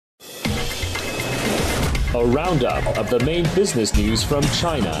a roundup of the main business news from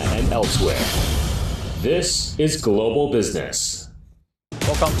China and elsewhere. This is Global Business.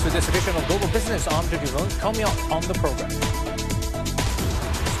 Welcome to this edition of Global Business. I'm Zhu Jun. Coming up on the program.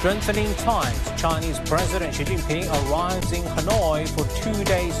 Strengthening ties. Chinese President Xi Jinping arrives in Hanoi for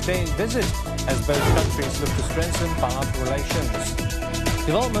 2-day state visit as both countries look to strengthen bilateral relations.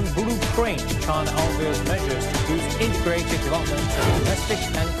 Development blueprint. China unveils measures to boost integrated development of domestic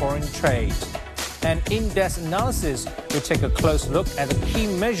and foreign trade. An in-depth analysis will take a close look at the key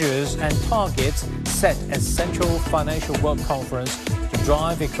measures and targets set at Central Financial World Conference to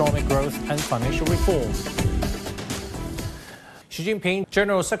drive economic growth and financial reform. Xi Jinping,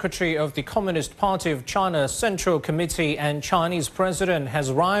 General Secretary of the Communist Party of China Central Committee and Chinese President,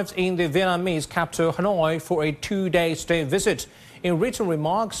 has arrived in the Vietnamese capital Hanoi for a 2-day state visit. In written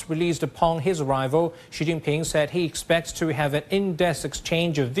remarks released upon his arrival, Xi Jinping said he expects to have an in-depth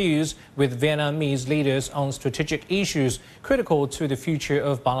exchange of views with Vietnamese leaders on strategic issues critical to the future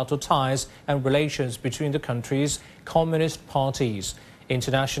of bilateral ties and relations between the country's communist parties.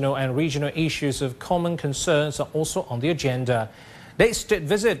 International and regional issues of common concerns are also on the agenda. This state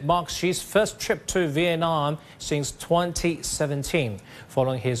visit marks Xi's first trip to Vietnam since 2017.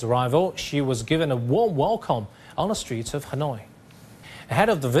 Following his arrival, Xi was given a warm welcome on the streets of Hanoi. Ahead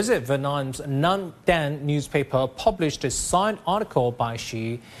of the visit, Vietnam's Nam Dan newspaper published a signed article by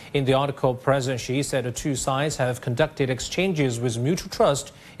Xi. In the article, President Xi said the two sides have conducted exchanges with mutual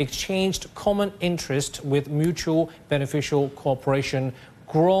trust, exchanged common interest with mutual beneficial cooperation,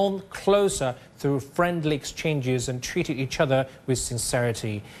 grown closer through friendly exchanges and treated each other with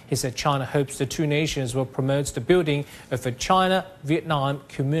sincerity. He said China hopes the two nations will promote the building of a China-Vietnam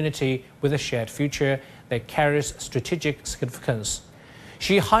community with a shared future that carries strategic significance.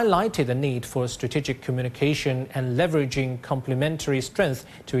 She highlighted the need for strategic communication and leveraging complementary strength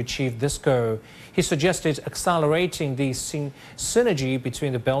to achieve this goal. He suggested accelerating the synergy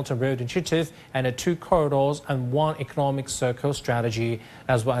between the Belt and Road Initiative and the two corridors and one economic circle strategy,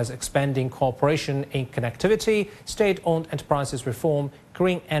 as well as expanding cooperation in connectivity, state-owned enterprises reform,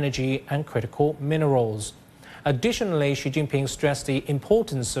 green energy and critical minerals. Additionally, Xi Jinping stressed the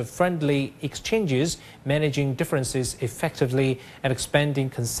importance of friendly exchanges, managing differences effectively, and expanding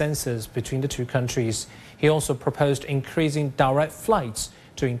consensus between the two countries. He also proposed increasing direct flights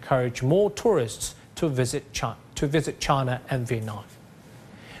to encourage more tourists to visit China and Vietnam.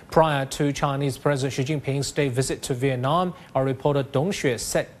 Prior to Chinese President Xi Jinping's state visit to Vietnam, our reporter Dong Xue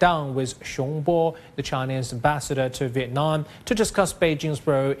sat down with Xiong Bo, the Chinese ambassador to Vietnam, to discuss Beijing's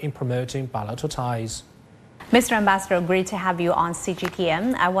role in promoting bilateral ties. Mr. Ambassador, great to have you on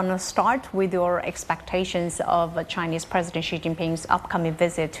CGTN. I want to start with your expectations of Chinese President Xi Jinping's upcoming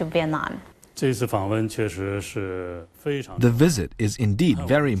visit to Vietnam. The visit is indeed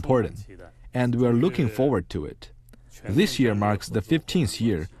very important, and we are looking forward to it. This year marks the 15th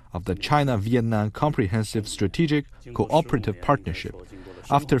year of the China-Vietnam Comprehensive Strategic Cooperative Partnership.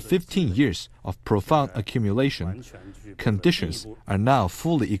 After 15 years of profound accumulation, conditions are now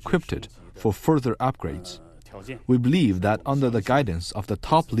fully equipped for further upgrades. We believe that under the guidance of the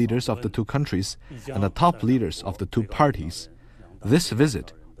top leaders of the two countries and the top leaders of the two parties, this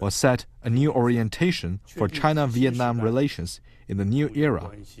visit will set a new orientation for China-Vietnam relations in the new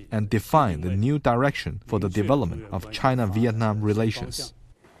era and define the new direction for the development of China-Vietnam relations.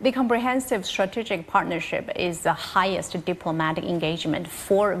 The Comprehensive Strategic Partnership is the highest diplomatic engagement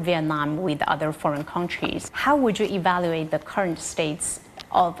for Vietnam with other foreign countries. How would you evaluate the current states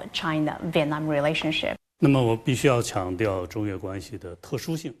of China-Vietnam relationship? I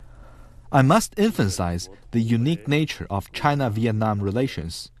must emphasize the unique nature of China-Vietnam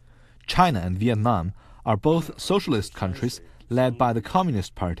relations. China and Vietnam are both socialist countries led by the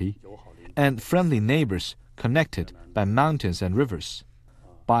Communist Party and friendly neighbors connected by mountains and rivers.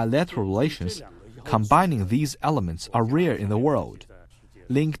 Bilateral relations combining these elements are rare in the world.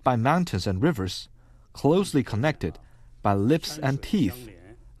 Linked by mountains and rivers, closely connected by lips and teeth,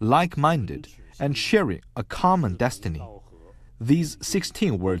 like-minded, and sharing a common destiny. These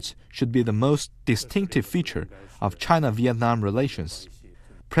 16 words should be the most distinctive feature of China-Vietnam relations.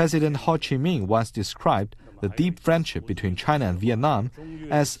 President Ho Chi Minh once described the deep friendship between China and Vietnam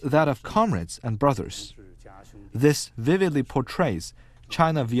as that of comrades and brothers. This vividly portrays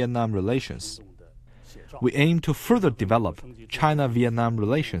China-Vietnam relations. We aim to further develop China-Vietnam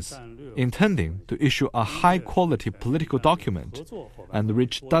relations, intending to issue a high-quality political document and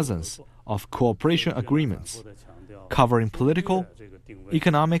reach dozens of cooperation agreements, covering political,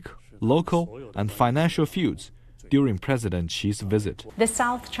 economic, local, and financial fields during President Xi's visit. The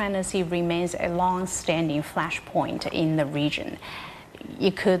South China Sea remains a long-standing flashpoint in the region.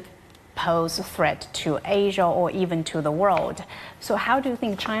 It could pose a threat to Asia or even to the world. So how do you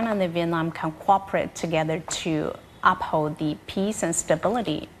think China and Vietnam can cooperate together to uphold the peace and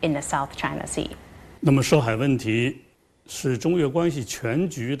stability in the South China Sea? 那么涉海问题是中越关系全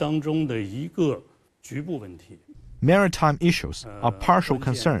局当中的一个局部问题。 Maritime issues are partial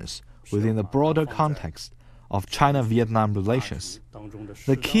concerns within the broader context of China-Vietnam relations.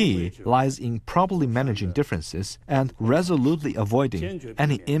 The key lies in properly managing differences and resolutely avoiding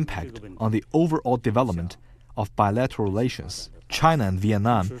any impact on the overall development of bilateral relations. China and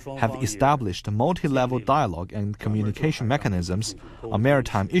Vietnam have established multi-level dialogue and communication mechanisms on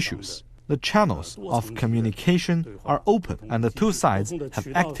maritime issues. The channels of communication are open, and the two sides have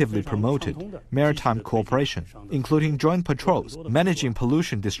actively promoted maritime cooperation, including joint patrols, managing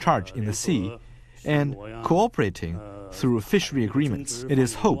pollution discharge in the sea, and cooperating through fishery agreements. It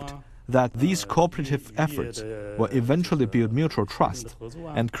is hoped that these cooperative efforts will eventually build mutual trust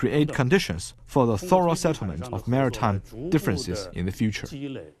and create conditions for the thorough settlement of maritime differences in the future.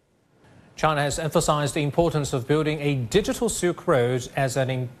 China has emphasized the importance of building a digital Silk Road as an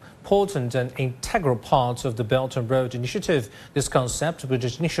important and integral part of the Belt and Road Initiative. This concept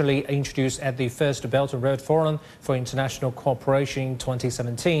was initially introduced at the first Belt and Road Forum for International Cooperation in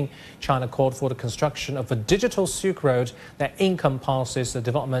 2017. China called for the construction of a digital Silk Road that encompasses the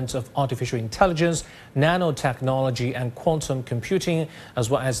development of artificial intelligence, nanotechnology and quantum computing,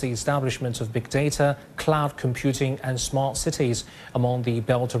 as well as the establishment of big data, cloud computing and smart cities among the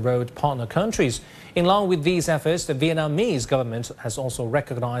Belt and Road partner countries. In line with these efforts, the Vietnamese government has also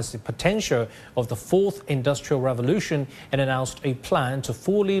recognized the potential of the fourth industrial revolution and announced a plan to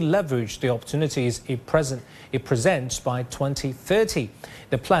fully leverage the opportunities it presents by 2030.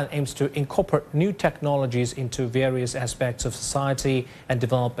 The plan aims to incorporate new technologies into various aspects of society and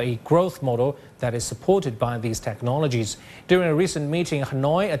develop a growth model that is supported by these technologies. During a recent meeting in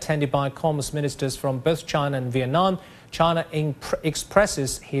Hanoi, attended by commerce ministers from both China and Vietnam, China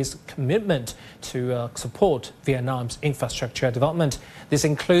expresses his commitment to support Vietnam's infrastructure development. This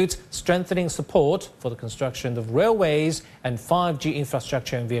includes strengthening support for the construction of railways and 5G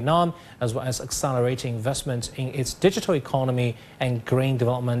infrastructure in Vietnam, as well as accelerating investment in its digital economy and green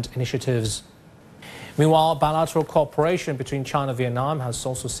development initiatives. Meanwhile, bilateral cooperation between China and Vietnam has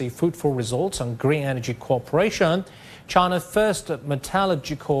also seen fruitful results on green energy cooperation. China's first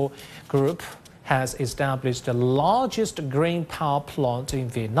metallurgical group has established the largest green power plant in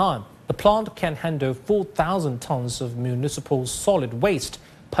Vietnam. The plant can handle 4,000 tons of municipal solid waste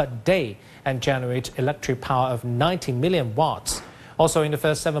per day and generate electric power of 90 million watts. Also, in the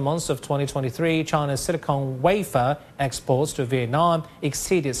first 7 months of 2023, China's silicon wafer exports to Vietnam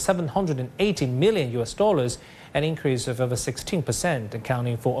exceeded $780 million, an increase of over 16%,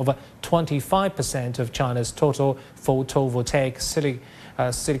 accounting for over 25% of China's total photovoltaic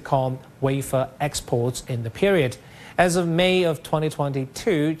silicon wafer exports in the period. As of May of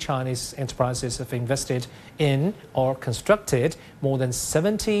 2022, Chinese enterprises have invested in or constructed more than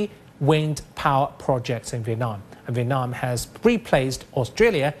 70 wind power projects in Vietnam. And Vietnam has replaced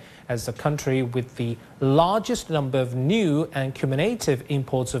Australia as the country with the largest number of new and cumulative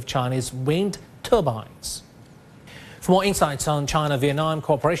imports of Chinese wind turbines. For more insights on China-Vietnam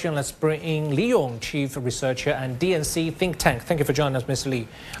cooperation, let's bring in Li Yong, Chief Researcher and DNC think tank. Thank you for joining us, Mr. Li.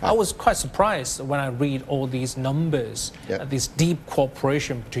 I was quite surprised when I read all these numbers, this deep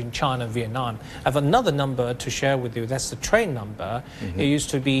cooperation between China and Vietnam. I have another number to share with you. That's the trade number. It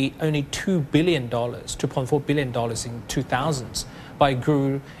used to be only $2 billion, $2.4 billion in 2000s. But it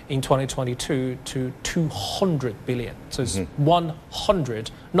grew in 2022 to 200 billion. So it's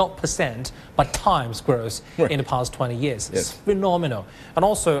 100, not percent, but times growth in the past 20 years. It's phenomenal. And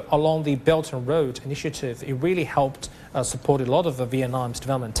also along the Belt and Road Initiative, it really helped support a lot of Vietnam's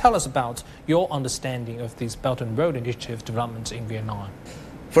development. Tell us about your understanding of this Belt and Road Initiative development in Vietnam.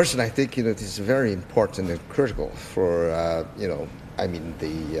 First, I think it is very important and critical for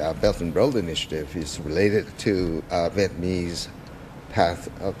the Belt and Road Initiative is related to Vietnamese path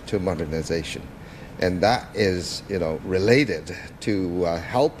to modernization, and that is related to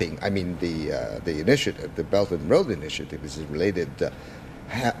helping. The initiative, the Belt and Road Initiative, is related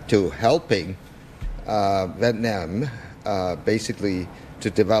to helping Vietnam basically to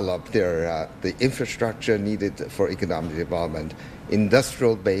develop their the infrastructure needed for economic development,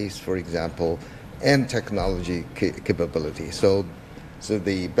 industrial base, for example, and technology capability. So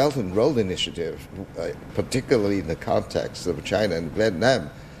the Belt and Road Initiative, particularly in the context of China and Vietnam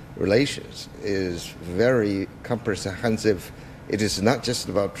relations, is very comprehensive. It is not just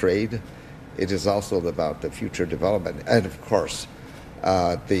about trade, it is also about the future development and, of course,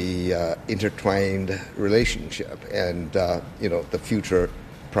 the intertwined relationship and the future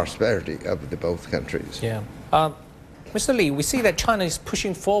prosperity of the both countries. Yeah. Mr. Li, we see that China is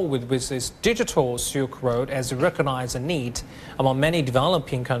pushing forward with this digital Silk Road as it recognizes a need among many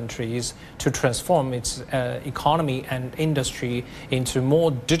developing countries to transform its economy and industry into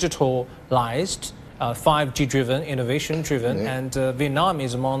more digitalized, 5G-driven, innovation-driven, and Vietnam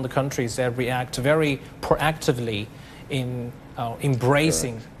is among the countries that react very proactively in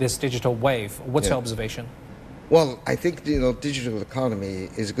embracing this digital wave. What's your observation? Well, I think digital economy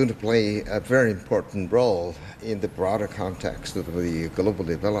is going to play a very important role in the broader context of the global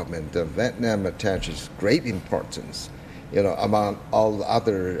development. Vietnam attaches great importance, among all the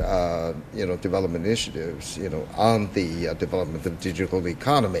other development initiatives, on the development of digital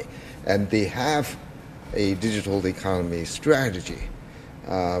economy, and they have a digital economy strategy,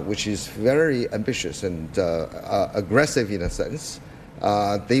 which is very ambitious and aggressive in a sense.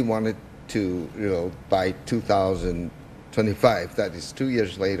 They wanted to, by 2025, that is 2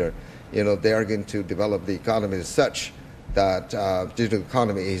 years later, they are going to develop the economy as such that digital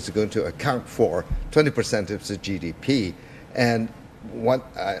economy is going to account for 20% of the GDP, and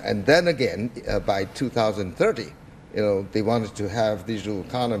then again by 2030, they wanted to have digital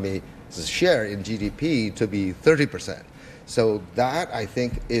economy's share in GDP to be 30%. So that, I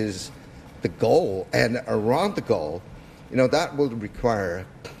think, is the goal, and around the goal, that will require,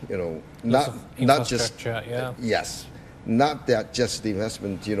 not just not that just the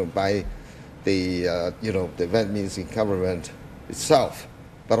investment, by the the Vietnamese government itself,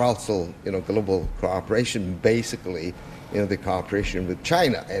 but also global cooperation. Basically, the cooperation with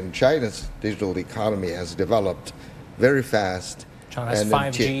China, and China's digital economy has developed very fast. China has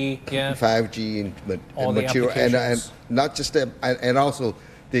 5G, 5G and material, and not just that, and also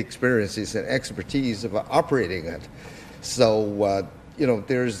the experiences and expertise of operating it. So,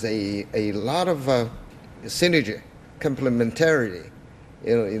 there's a lot of synergy, complementarity,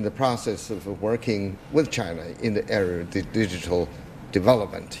 in the process of working with China in the area of the digital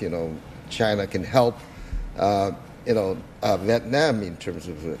development. China can help, Vietnam in terms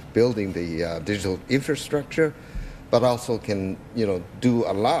of building the digital infrastructure, but also can, do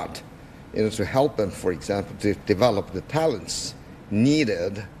a lot, to help them, for example, to develop the talents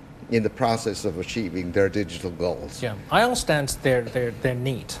needed in the process of achieving their digital goals. Yeah, I understand their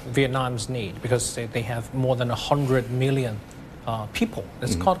need, Vietnam's need, because they have more than 100 million people.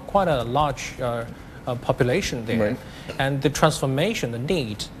 It's quite a large population there. Right. And the transformation, the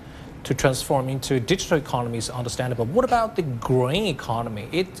need to transform into digital economy is understandable. What about the green economy?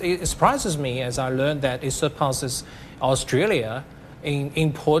 It surprises me as I learned that it surpasses Australia in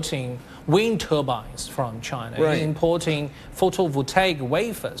importing wind turbines from China, importing photovoltaic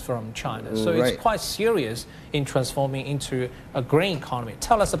wafers from China. So it's quite serious in transforming into a green economy.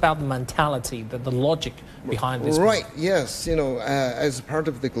 Tell us about the mentality, the logic behind this. Right, yes. As part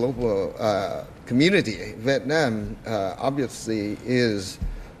of the global community, Vietnam obviously is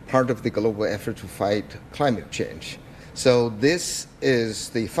part of the global effort to fight climate change. So this is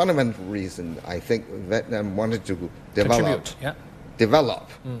the fundamental reason I think Vietnam wanted to develop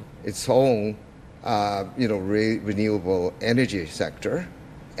its own, renewable energy sector,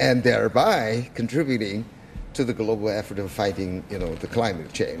 and thereby contributing to the global effort of fighting, the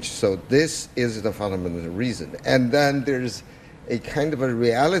climate change. So this is the fundamental reason. And then there's a kind of a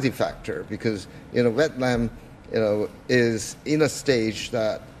reality factor because, Vietnam, is in a stage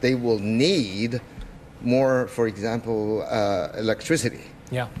that they will need more, for example, electricity.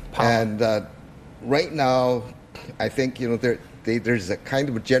 Yeah, power. And right now, I think, there's a kind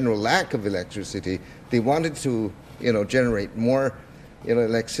of a general lack of electricity. They wanted to, generate more,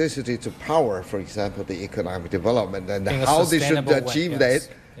 electricity to power, for example, the economic development, and how they should achieve that.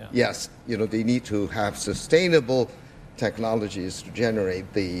 Yes, they need to have sustainable technologies to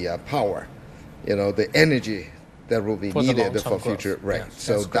generate the power, the energy that will be needed for future. Right. Yes,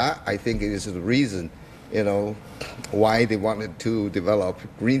 so that I think is the reason, why they wanted to develop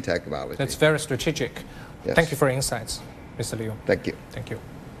green technology. That's very strategic. Yes. Thank you for your insights, Mr. Liu. Thank you. Thank you.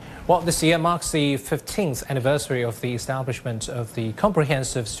 Well, this year marks the 15th anniversary of the establishment of the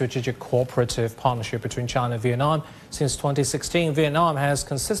Comprehensive Strategic Cooperative Partnership between China and Vietnam. Since 2016, Vietnam has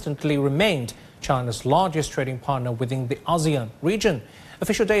consistently remained China's largest trading partner within the ASEAN region.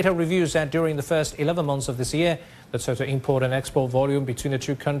 Official data reveals that during the first 11 months of this year, the total import and export volume between the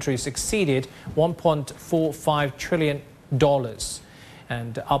two countries exceeded $1.45 trillion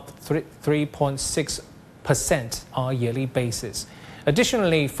and up 3.6% on a yearly basis.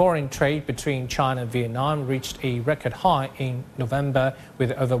 Additionally, foreign trade between China and Vietnam reached a record high in November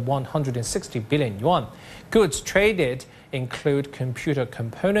with over 160 billion yuan. Goods traded include computer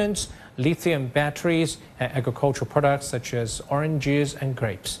components, lithium batteries, and agricultural products such as oranges and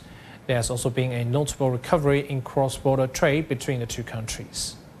grapes. There has also been a notable recovery in cross-border trade between the two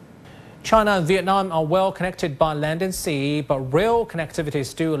countries. China and Vietnam are well connected by land and sea, but rail connectivity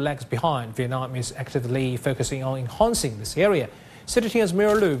still lags behind. Vietnam is actively focusing on enhancing this area. CityTV's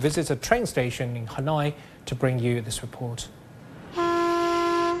Mira Lu visits a train station in Hanoi to bring you this report.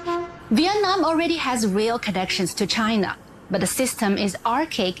 Vietnam already has rail connections to China, but the system is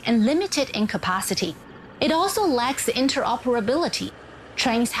archaic and limited in capacity. It also lacks interoperability.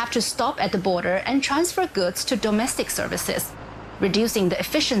 Trains have to stop at the border and transfer goods to domestic services, reducing the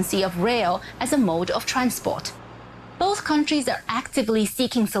efficiency of rail as a mode of transport. Both countries are actively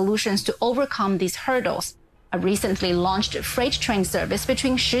seeking solutions to overcome these hurdles. A recently launched freight train service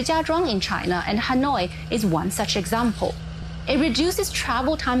between Shijiazhuang in China and Hanoi is one such example. It reduces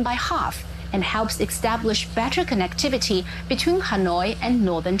travel time by half and helps establish better connectivity between Hanoi and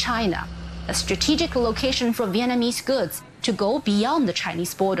northern China, a strategic location for Vietnamese goods to go beyond the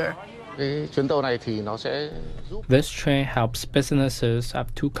Chinese border. This train helps businesses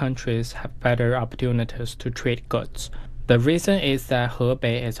of two countries have better opportunities to trade goods. The reason is that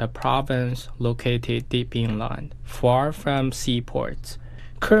Hebei is a province located deep inland, far from seaports.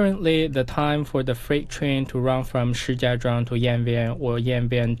 Currently, the time for the freight train to run from Shijiazhuang to Yanbian or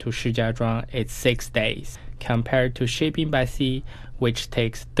Yanbian to Shijiazhuang is 6 days, compared to shipping by sea, which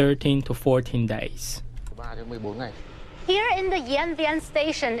takes 13 to 14 days. Here in the Yanbian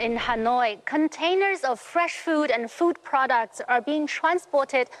station in Hanoi, containers of fresh food and food products are being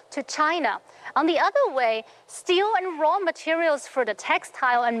transported to China. On the other way, steel and raw materials for the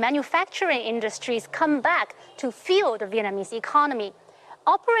textile and manufacturing industries come back to fuel the Vietnamese economy.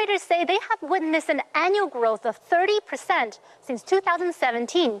 Operators say they have witnessed an annual growth of 30% since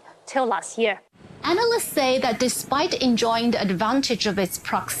 2017 till last year. Analysts say that despite enjoying the advantage of its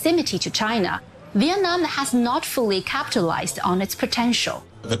proximity to China, Vietnam has not fully capitalized on its potential.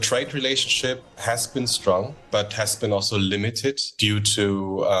 The trade relationship has been strong, but has been also limited due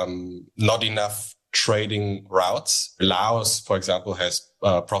to not enough trading routes. Laos, for example, has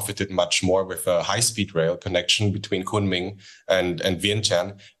profited much more with a high-speed rail connection between Kunming and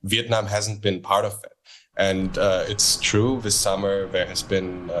Vientiane. Vietnam hasn't been part of it. And it's true, this summer there has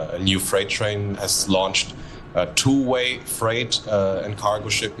been a new freight train has launched a two-way freight and cargo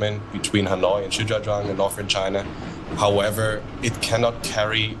shipment between Hanoi and Shijiazhuang in northern China. However, it cannot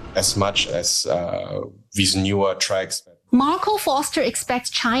carry as much as these newer tracks. Marco Foster expects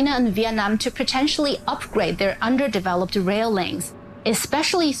China and Vietnam to potentially upgrade their underdeveloped rail lanes,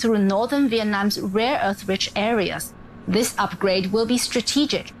 especially through northern Vietnam's rare earth-rich areas. This upgrade will be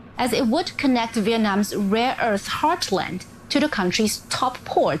strategic, as it would connect Vietnam's rare earth heartland to the country's top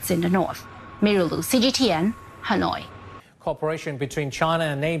ports in the north. Mira Lu, CGTN, Hanoi. Cooperation between China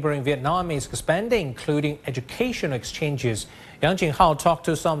and neighboring Vietnam is expanding, including educational exchanges. Yang Jinghao talked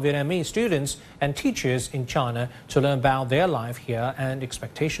to some Vietnamese students and teachers in China to learn about their life here and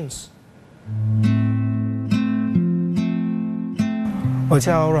expectations. 我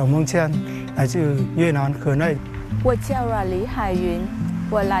叫阮梦倩，来自越南河内。我叫李海云，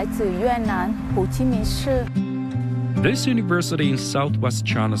我来自越南胡志明市。 This university in southwest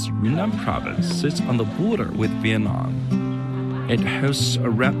China's Yunnan province sits on the border with Vietnam. It hosts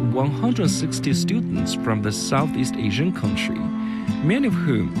around 160 students from the Southeast Asian country, many of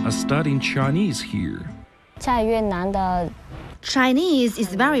whom are studying Chinese here. Chinese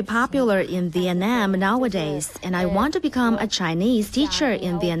is very popular in Vietnam nowadays, and I want to become a Chinese teacher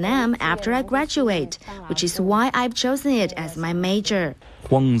in Vietnam after I graduate, which is why I've chosen it as my major.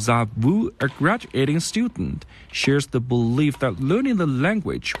 Huang Zawu, a graduating student, shares the belief that learning the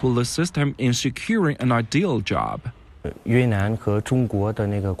language will assist him in securing an ideal job.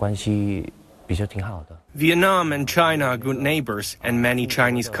 Vietnam and China are good neighbors, and many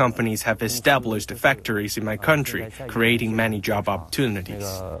Chinese companies have established factories in my country, creating many job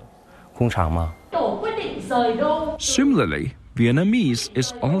opportunities. Similarly, Vietnamese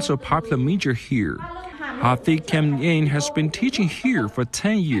is also a popular major here. Thi Kim Yen has been teaching here for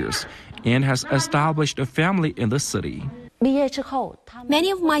 10 years and has established a family in the city. Many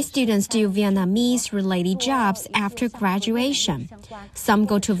of my students do Vietnamese-related jobs after graduation. Some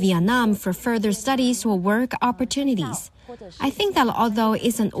go to Vietnam for further studies or work opportunities. I think that although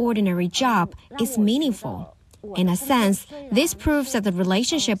it's an ordinary job, it's meaningful. In a sense, this proves that the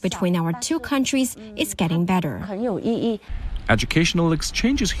relationship between our two countries is getting better. Educational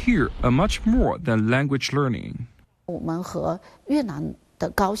exchanges here are much more than language learning.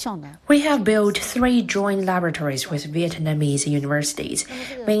 We have built 3 joint laboratories with Vietnamese universities,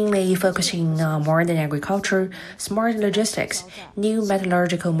 mainly focusing on modern agriculture, smart logistics, new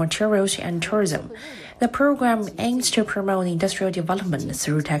metallurgical materials, and tourism. The program aims to promote industrial development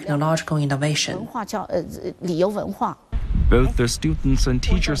through technological innovation. Both the students and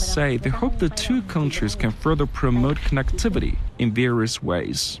teachers say they hope the two countries can further promote connectivity in various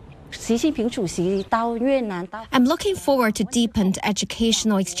ways. I'm looking forward to deepened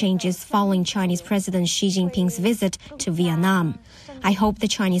educational exchanges following Chinese President Xi Jinping's visit to Vietnam. I hope the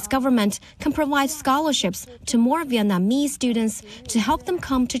Chinese government can provide scholarships to more Vietnamese students to help them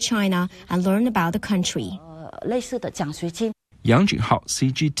come to China and learn about the country. Yang Jinhao,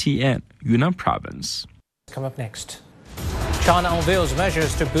 CGTN, Yunnan Province. Come up next. China unveils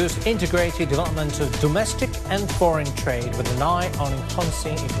measures to boost integrated development of domestic and foreign trade with an eye on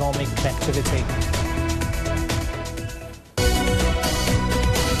enhancing economic connectivity.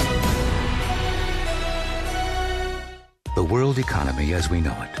 The world economy as we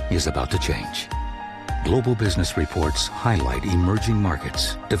know it is about to change. Global business reports highlight emerging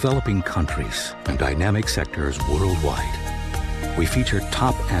markets, developing countries, and dynamic sectors worldwide. We feature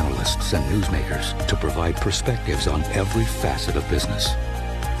top analysts and newsmakers to provide perspectives on every facet of business.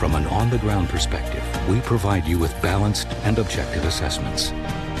 From an on-the-ground perspective, we provide you with balanced and objective assessments.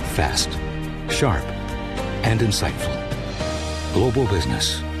 Fast, sharp, and insightful. Global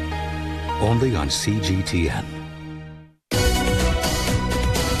Business. Only on CGTN.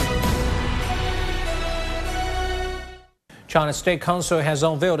 China's State Council has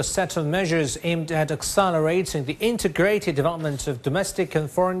unveiled a set of measures aimed at accelerating the integrated development of domestic and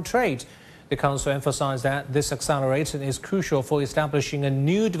foreign trade. The Council emphasized that this acceleration is crucial for establishing a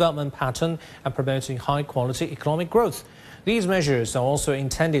new development pattern and promoting high-quality economic growth. These measures are also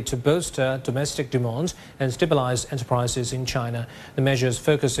intended to bolster domestic demand and stabilize enterprises in China. The measures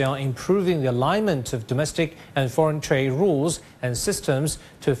focus on improving the alignment of domestic and foreign trade rules and systems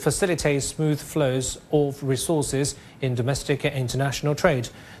to facilitate smooth flows of resources in domestic and international trade.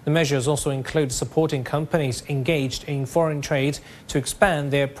 The measures also include supporting companies engaged in foreign trade to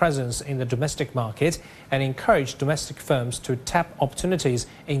expand their presence in the domestic market and encourage domestic firms to tap opportunities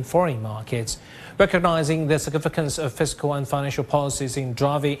in foreign markets. Recognizing the significance of fiscal and financial policies in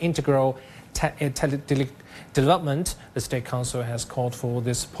driving integral development, the State Council has called for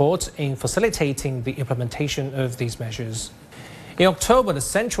this support in facilitating the implementation of these measures. In October, the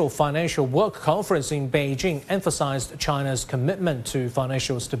Central Financial Work Conference in Beijing emphasized China's commitment to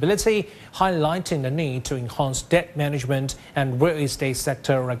financial stability, highlighting the need to enhance debt management and real estate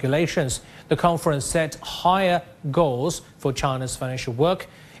sector regulations. The conference set higher goals for China's financial work,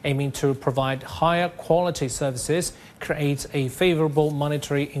 aiming to provide higher quality services, create a favorable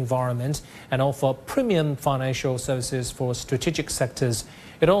monetary environment, and offer premium financial services for strategic sectors.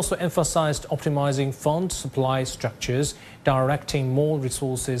 It also emphasized optimizing fund supply structures, directing more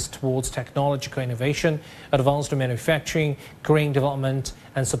resources towards technological innovation, advanced manufacturing, green development,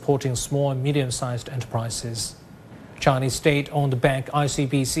 and supporting small and medium-sized enterprises. Chinese state-owned bank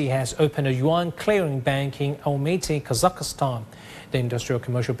ICBC has opened a yuan clearing bank in Almaty, Kazakhstan. The Industrial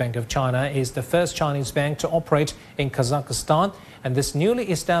Commercial Bank of China is the first Chinese bank to operate in Kazakhstan, and this newly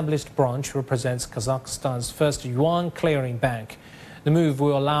established branch represents Kazakhstan's first yuan clearing bank. The move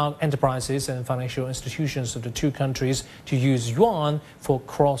will allow enterprises and financial institutions of the two countries to use yuan for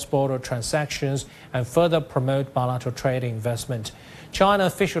cross-border transactions and further promote bilateral trade and investment. China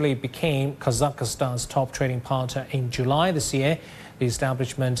officially became Kazakhstan's top trading partner in July this year. The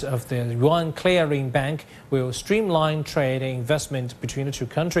establishment of the Yuan Clearing Bank will streamline trade and investment between the two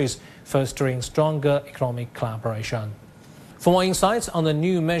countries, fostering stronger economic collaboration. For more insights on the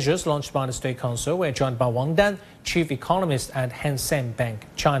new measures launched by the State Council, we're joined by Wang Dan, Chief Economist at Hang Seng Bank,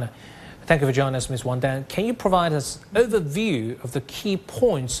 China. Thank you for joining us, Ms. Wang Dan. Can you provide us an overview of the key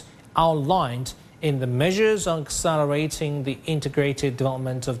points outlined in the measures on accelerating the integrated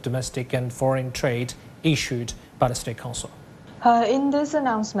development of domestic and foreign trade issued by the State Council? In this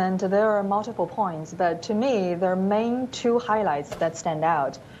announcement, there are multiple points, but to me, there are main 2 highlights that stand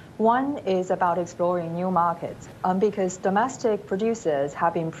out. One is about exploring new markets, because domestic producers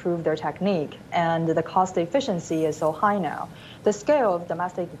have improved their technique and the cost efficiency is so high now. The scale of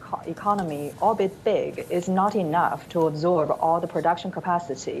domestic economy, albeit big, is not enough to absorb all the production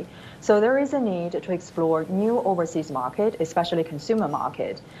capacity. So there is a need to explore new overseas market, especially consumer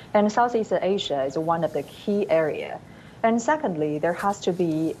market. And Southeast Asia is one of the key areas. And secondly, there has to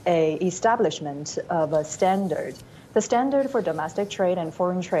be an establishment of a standard. The standard for domestic trade and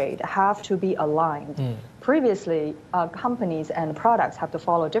foreign trade have to be aligned. Previously, companies and products have to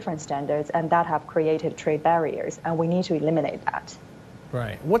follow different standards, and that have created trade barriers, and we need to eliminate that.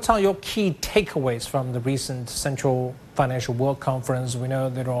 Right. What are your key takeaways from the recent Central Financial World Conference? We know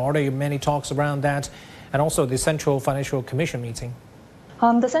there are already many talks around that, and also the Central Financial Commission meeting.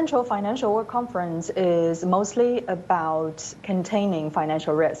 The Central Financial World Conference is mostly about containing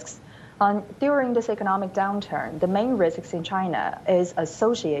financial risks. During this economic downturn, the main risks in China is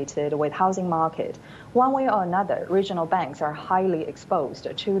associated with housing market. One way or another, regional banks are highly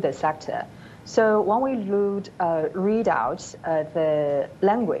exposed to the sector. So when we read out the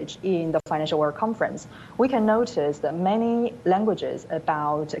language in the Financial World Conference, we can notice that many languages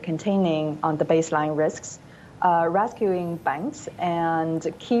about containing the baseline risks, rescuing banks and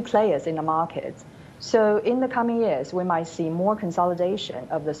key players in the market. So in the coming years, we might see more consolidation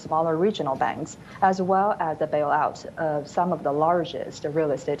of the smaller regional banks, as well as the bailout of some of the largest real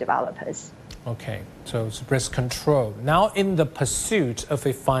estate developers. Okay, so it's risk control. Now, in the pursuit of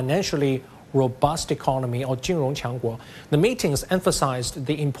a financially robust economy, or 金融强国, the meetings emphasized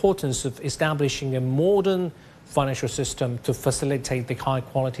the importance of establishing a modern financial system to facilitate the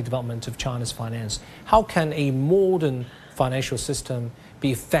high-quality development of China's finance. How can a modern financial system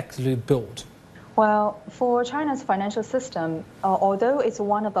be effectively built? Well, for China's financial system, although it's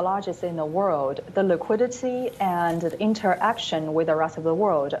one of the largest in the world, the liquidity and the interaction with the rest of the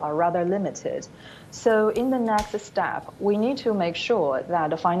world are rather limited. So in the next step, we need to make sure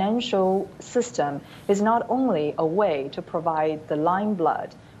that the financial system is not only a way to provide the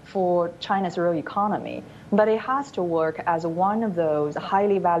lifeblood for China's real economy, but it has to work as one of those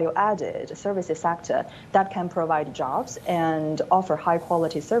highly value-added services sector that can provide jobs and offer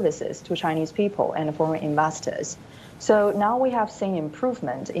high-quality services to Chinese people and foreign investors. So now we have seen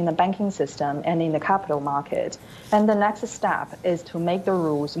improvement in the banking system and in the capital market. And the next step is to make the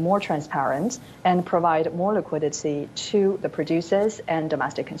rules more transparent and provide more liquidity to the producers and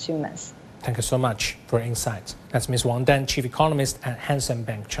domestic consumers. Thank you so much for your insights. That's Ms. Wang Dan, Chief Economist at Hang Seng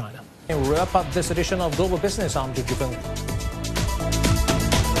Bank China. And we wrap up this edition of Global Business. I'm Zhu Jufeng.